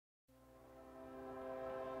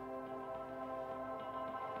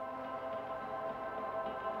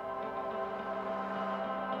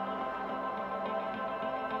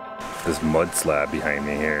this mud slab behind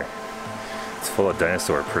me here. It's full of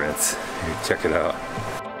dinosaur prints. Here, check it out.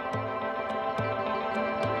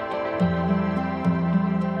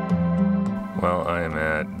 Well, I am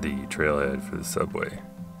at the trailhead for the subway.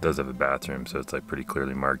 It does have a bathroom, so it's like pretty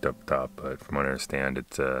clearly marked up top, but from what I understand,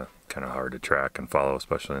 it's kind of hard to track and follow,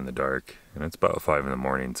 especially in the dark. And it's about 5 in the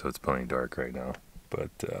morning, so it's plenty dark right now.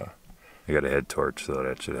 But I got a head torch, so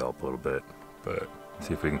that should help a little bit. But let's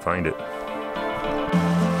see if we can find it.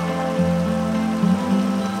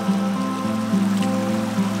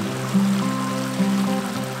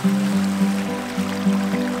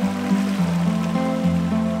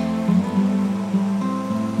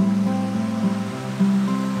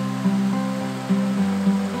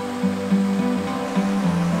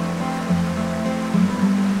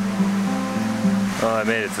 Well, I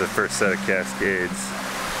made it to the first set of Cascades.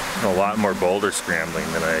 A lot more boulder scrambling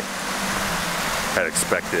than I had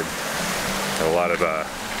expected. A lot of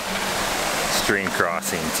stream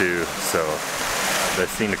crossing too, so I've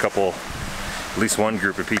seen at least one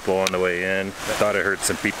group of people on the way in. I thought I heard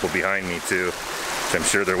some people behind me too, which I'm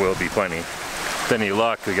sure there will be plenty. With any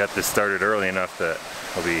luck, we got this started early enough that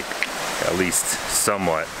I'll be at least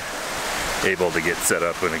somewhat able to get set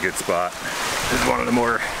up in a good spot. This is one of the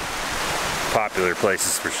more popular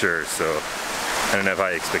places for sure, so I don't have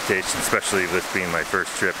high expectations, especially this being my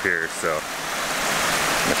first trip here, so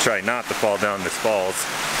I'm gonna try not to fall down this falls.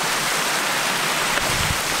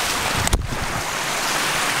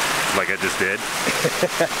 Like I just did.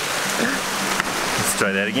 Let's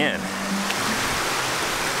try that again.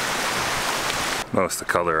 Most of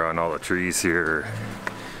the color on all the trees here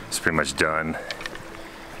is pretty much done.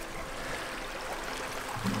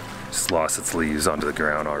 Just lost its leaves onto the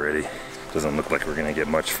ground already. Doesn't look like we're gonna get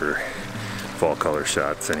much for fall color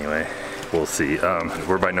shots anyway. We'll see.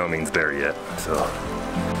 We're by no means there yet, so.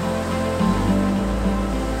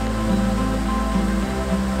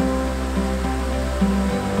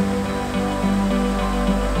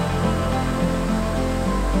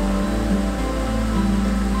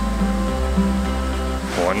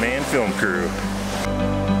 One-man film crew.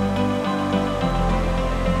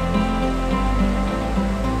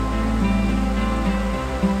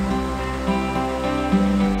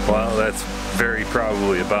 Well, that's very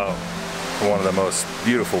probably about one of the most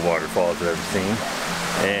beautiful waterfalls I've ever seen,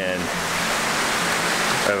 and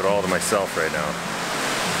I have it all to myself right now,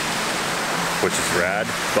 which is rad,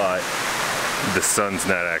 but the sun's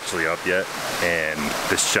not actually up yet and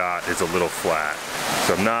the shot is a little flat,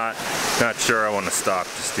 so I'm not sure I want to stop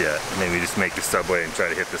just yet. Maybe just make the subway and try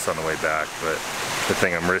to hit this on the way back, but the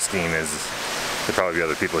thing I'm risking is there'll probably be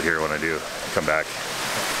other people here when I do come back.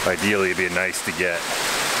 Ideally, it'd be nice to get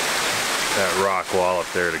that rock wall up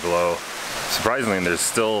there to glow. Surprisingly, there's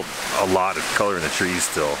still a lot of color in the trees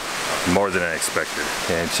still, more than I expected.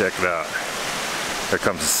 And check it out, there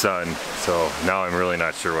comes the sun. So now I'm really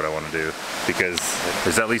not sure what I want to do, because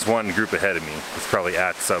there's at least one group ahead of me. It's probably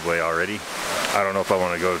at Subway already. I don't know if I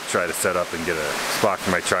want to go try to set up and get a spot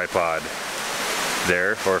for my tripod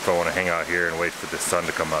there, or if I want to hang out here and wait for the sun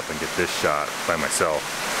to come up and get this shot by myself.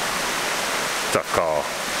 Tough call.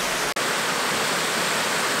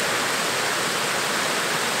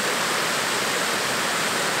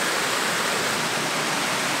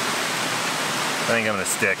 I think I'm gonna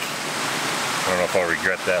stick. I don't know if I'll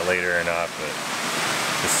regret that later or not, but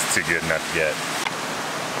this is too good not to get.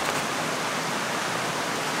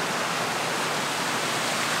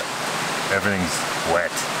 Everything's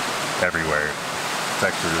wet everywhere. It's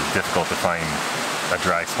actually really difficult to find a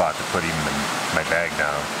dry spot to put even my bag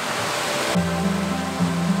down.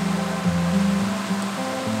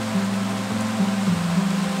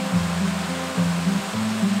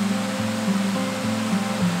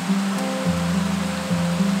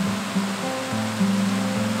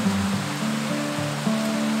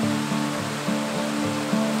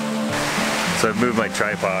 So I've moved my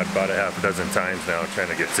tripod about a half a dozen times now, trying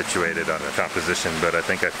to get situated on a composition, but I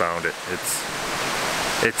think I found it.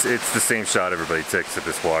 It's the same shot everybody takes at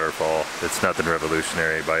this waterfall. It's nothing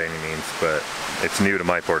revolutionary by any means, but it's new to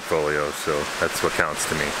my portfolio, so that's what counts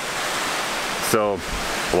to me. So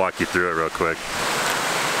I'll walk you through it real quick.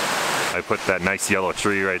 I put that nice yellow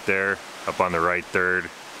tree right there up on the right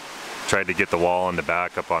third. Tried to get the wall in the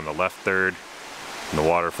back up on the left third. And the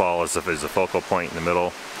waterfall is a focal point in the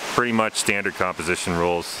middle. Pretty much standard composition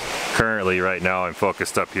rules. Currently, right now, I'm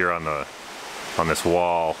focused up here on this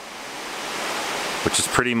wall, which is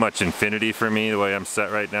pretty much infinity for me the way I'm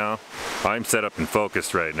set right now. I'm set up and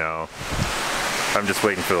focused right now. I'm just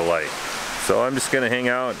waiting for the light. So I'm just gonna hang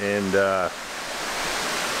out and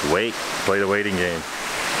wait, play the waiting game.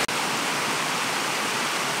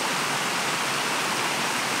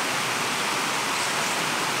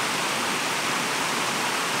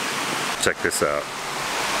 check this out.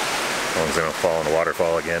 As long as I don't fall in a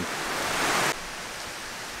waterfall again.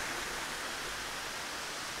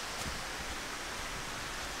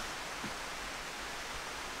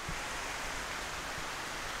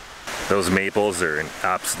 Those maples are an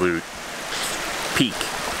absolute peak,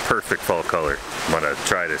 perfect fall color. I'm gonna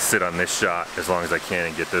try to sit on this shot as long as I can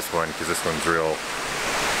and get this one, because this one's real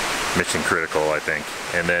mission critical, I think.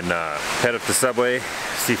 And then head up the subway,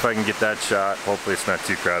 see if I can get that shot. Hopefully it's not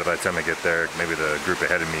too crowded by the time I get there. Maybe the group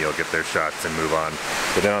ahead of me will get their shots and move on.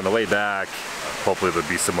 But then on the way back, hopefully there'll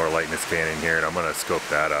be some more light in this canyon here, and I'm gonna scope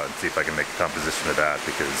that out and see if I can make a composition of that,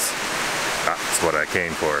 because that's what I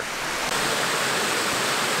came for.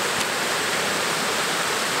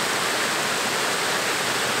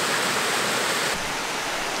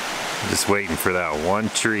 Just waiting for that one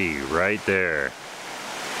tree right there.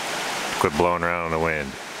 Quit blowing around in the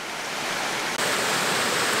wind.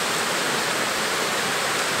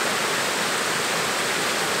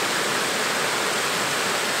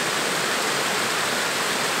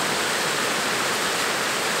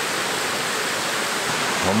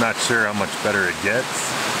 I'm not sure how much better it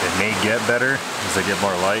gets. It may get better as I get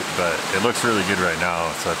more light, but it looks really good right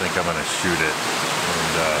now, so I think I'm gonna shoot it.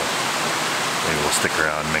 And maybe we'll stick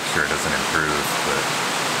around and make sure it doesn't improve, but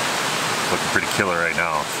it's looking pretty killer right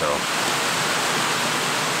now,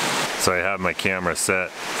 So I have my camera set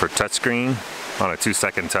for touchscreen on a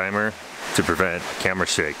 2-second timer to prevent camera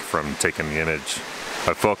shake from taking the image.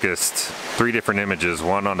 I focused 3 different images,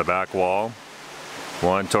 one on the back wall,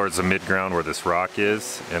 one towards the mid-ground where this rock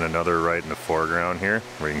is, and another right in the foreground here,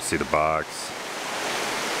 where you can see the box.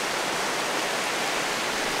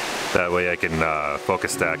 That way I can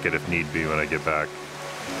focus stack it if need be when I get back.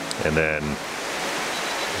 And then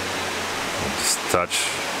just touch,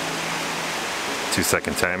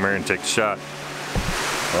 2-second timer and take a shot.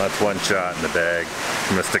 Well, that's one shot in the bag.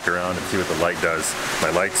 I'm gonna stick around and see what the light does. My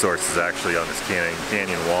light source is actually on this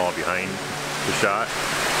canyon wall behind the shot,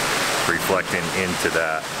 reflecting into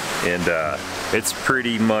that. And it's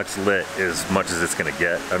pretty much lit as much as it's gonna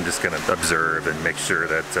get. I'm just gonna observe and make sure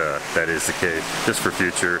that that is the case, just for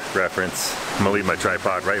future reference. I'm gonna leave my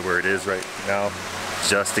tripod right where it is right now,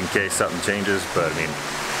 just in case something changes. But I mean,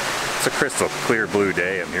 it's a crystal clear blue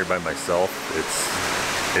day. I'm here by myself.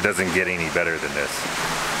 It doesn't get any better than this.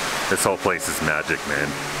 This whole place is magic, man.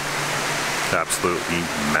 Absolutely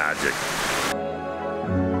magic.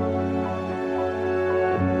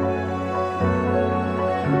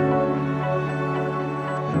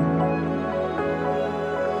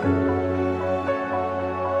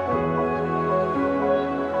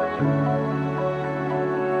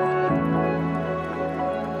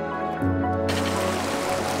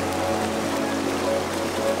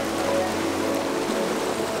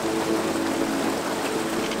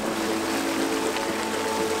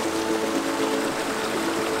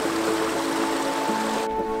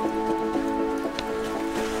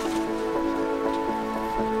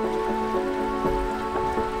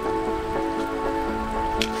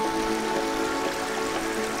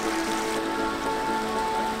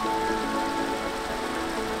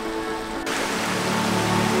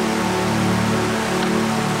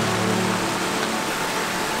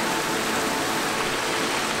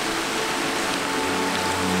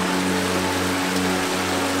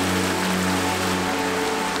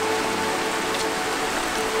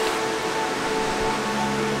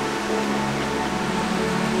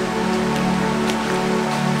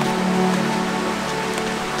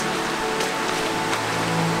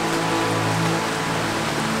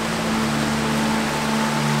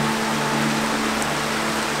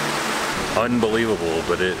 Unbelievable,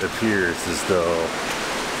 but it appears as though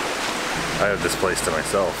I have this place to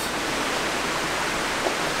myself.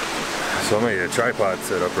 So I'm gonna get a tripod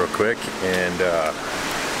set up real quick and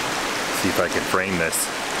see if I can frame this.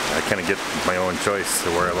 I kind of get my own choice to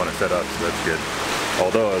where I want to set up, so that's good.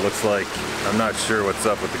 Although it looks like, I'm not sure what's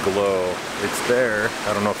up with the glow. It's there.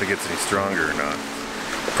 I don't know if it gets any stronger or not.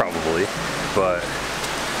 Probably, but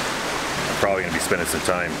I'm probably gonna be spending some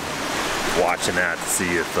time watching that to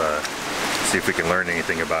see if we can learn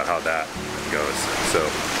anything about how that goes. So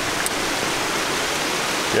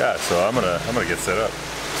yeah, so I'm gonna get set up.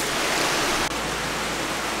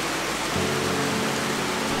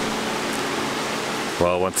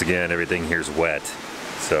 Well, once again, everything here's wet,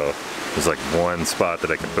 so there's like one spot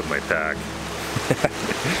that I can put my pack.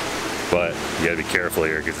 But you gotta be careful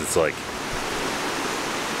here, because it's like,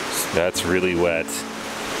 that's really wet,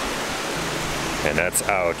 and that's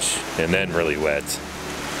ouch, and then really wet.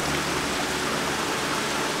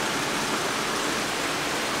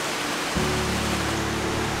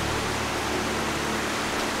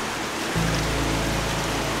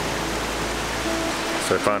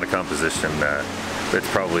 So I found a composition that it's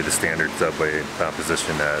probably the standard Subway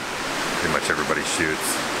composition that pretty much everybody shoots.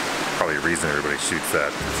 Probably a reason everybody shoots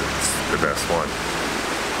that because it's the best one.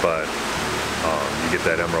 But you get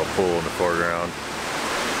that emerald pool in the foreground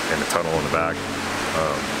and the tunnel in the back.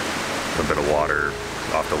 A bit of water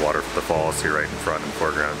off the falls here right in front and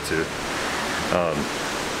foreground too.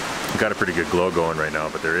 Got a pretty good glow going right now,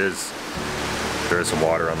 but there is some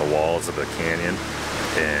water on the walls of the canyon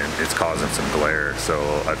and it's causing some glare. So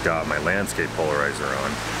I've got my landscape polarizer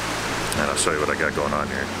on and I'll show you what I got going on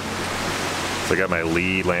here. So I got my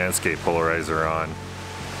Lee landscape polarizer on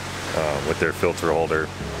with their filter holder,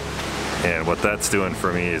 and what that's doing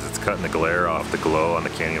for me is it's cutting the glare off the glow on the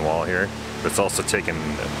canyon wall here, but it's also taking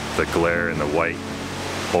the glare and the white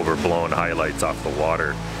overblown highlights off the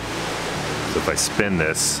water. So if I spin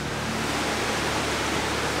this,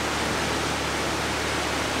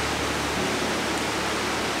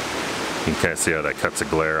 you can kind of see how that cuts the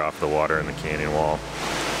glare off the water in the canyon wall.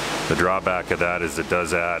 The drawback of that is it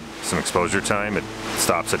does add some exposure time. It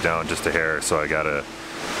stops it down just a hair, so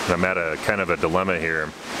I'm at a kind of a dilemma here.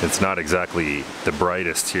 It's not exactly the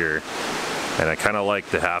brightest here, and I kind of like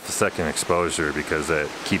the half a second exposure because it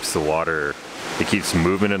keeps the water, it keeps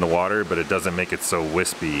movement in the water, but it doesn't make it so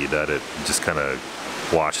wispy that it just kind of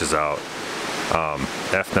washes out.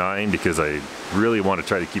 F9 because I really want to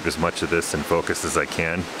try to keep as much of this in focus as I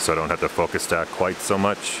can so I don't have to focus stack quite so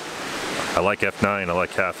much. I like F9, I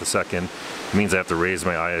like half a second. It means I have to raise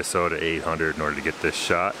my ISO to 800 in order to get this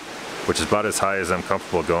shot, which is about as high as I'm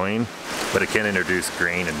comfortable going, but it can introduce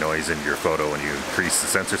grain and noise into your photo when you increase the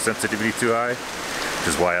sensor sensitivity too high, which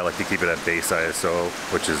is why I like to keep it at base ISO,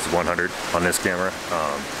 which is 100 on this camera,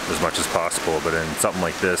 as much as possible. But in something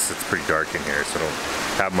like this, it's pretty dark in here, so I don't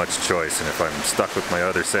have much choice, and if I'm stuck with my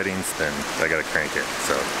other settings, then I gotta crank it.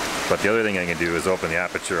 So, but the other thing I can do is open the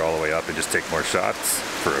aperture all the way up and just take more shots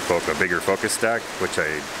for a bigger focus stack, which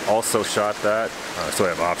I also shot that, so I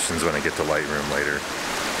have options when I get to Lightroom later.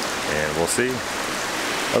 And we'll see.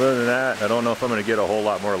 Other than that, I don't know if I'm going to get a whole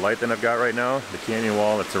lot more light than I've got right now. The canyon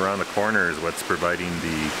wall that's around the corner is what's providing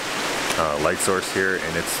the light source here,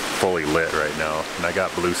 and it's fully lit right now. And I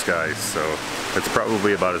got blue skies, so it's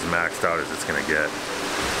probably about as maxed out as it's going to get.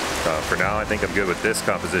 For now, I think I'm good with this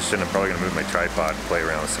composition. I'm probably going to move my tripod and play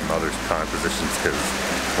around with some other compositions because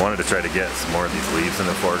I wanted to try to get some more of these leaves in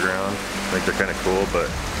the foreground. I think they're kind of cool, but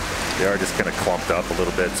they are just kind of clumped up a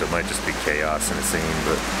little bit, so it might just be chaos in the scene.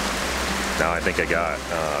 But now I think I got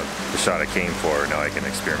the shot I came for. Now I can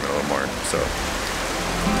experiment a little more. So.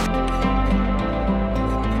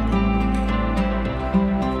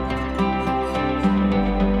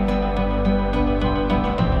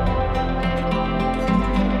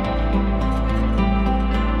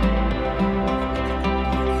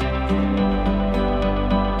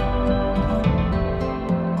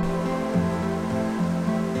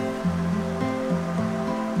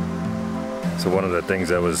 So one of the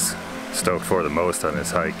things I was stoked for the most on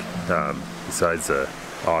this hike, besides the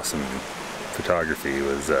awesome photography,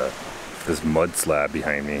 was this mud slab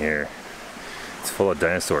behind me here. It's full of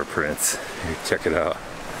dinosaur prints. Here, check it out.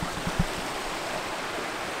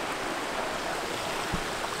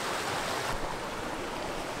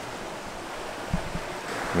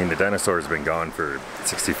 I mean, the dinosaur's been gone for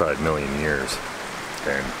 65 million years,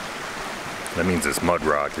 and that means this mud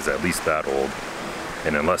rock is at least that old.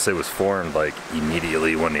 And unless it was formed like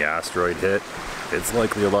immediately when the asteroid hit, it's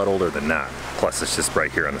likely a lot older than that. Plus it's just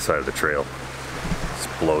right here on the side of the trail. It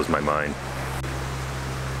just blows my mind.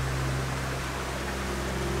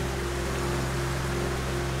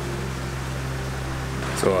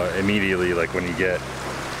 So immediately, like when you get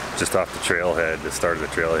just off the trailhead, the start of the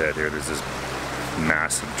trailhead here, there's this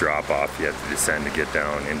massive drop off you have to descend to get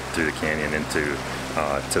down into the canyon into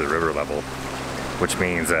to the river level, which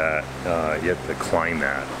means that you have to climb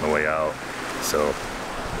that on the way out. So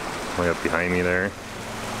way up behind me there,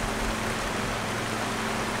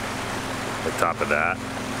 the top of that,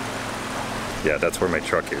 yeah, that's where my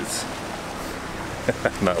truck is.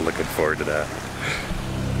 I'm not looking forward to that.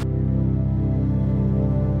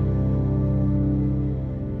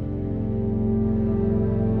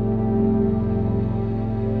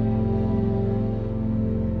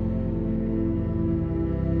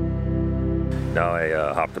 Now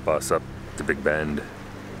I hopped the bus up to Big Bend,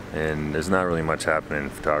 and there's not really much happening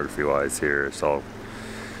photography wise here. It's all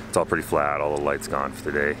pretty flat. All the light's gone for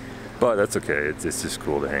the day, but that's okay. It's just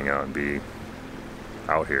cool to hang out and be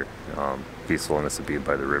out here. Peacefulness of being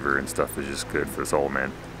by the river and stuff is just good for the soul,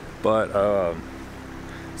 man. But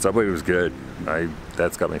Subway was good.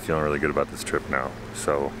 That's got me feeling really good about this trip now.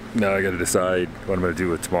 So now I got to decide what I'm going to do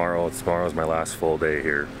with tomorrow. Tomorrow's my last full day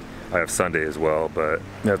here. I have Sunday as well, but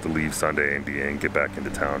I have to leave Sunday and get back into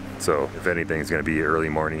town. So if anything, it's going to be early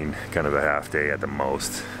morning, kind of a half day at the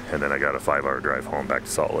most, and then I got a 5-hour drive home back to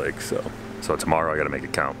Salt Lake. So tomorrow I got to make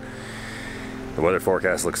it count. The weather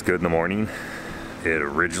forecast looks good in the morning. It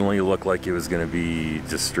originally looked like it was going to be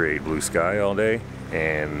just straight blue sky all day,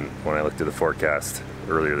 and when I looked at the forecast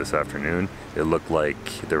earlier this afternoon, it looked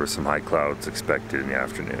like there were some high clouds expected in the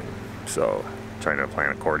afternoon. So trying to plan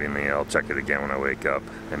accordingly. I'll check it again when I wake up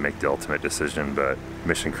and make the ultimate decision, but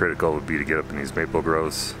mission critical would be to get up in these maple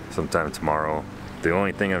groves sometime tomorrow. The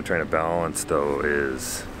only thing I'm trying to balance though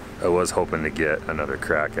is I was hoping to get another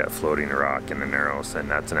crack at floating rock in the Narrows, and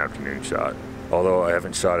that's an afternoon shot. Although I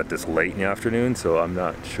haven't shot it this late in the afternoon, so I'm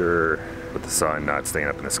not sure with the sun not staying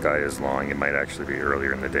up in the sky as long, it might actually be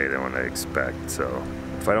earlier in the day than what I expect. So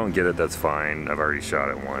if I don't get it, that's fine. I've already shot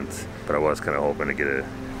it once, but I was kind of hoping to get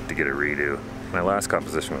a redo. My last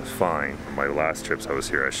composition was fine. My last trips I was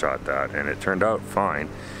here, I shot that, and it turned out fine.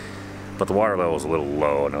 But the water level was a little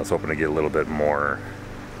low, and I was hoping to get a little bit more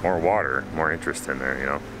water, more interest in there, you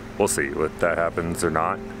know. We'll see if that happens or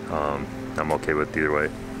not. I'm okay with either way.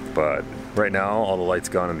 But right now, all the lights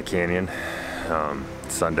gone in the canyon.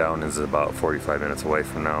 Sundown is about 45 minutes away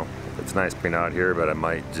from now. It's nice being out here, but I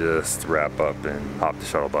might just wrap up and hop the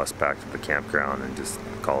shuttle bus back to the campground and just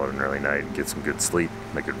call it an early night and get some good sleep.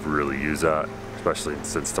 I could really use that, especially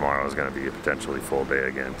since tomorrow is going to be a potentially full day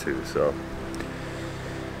again too. So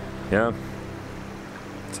yeah,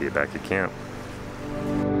 see you back at camp.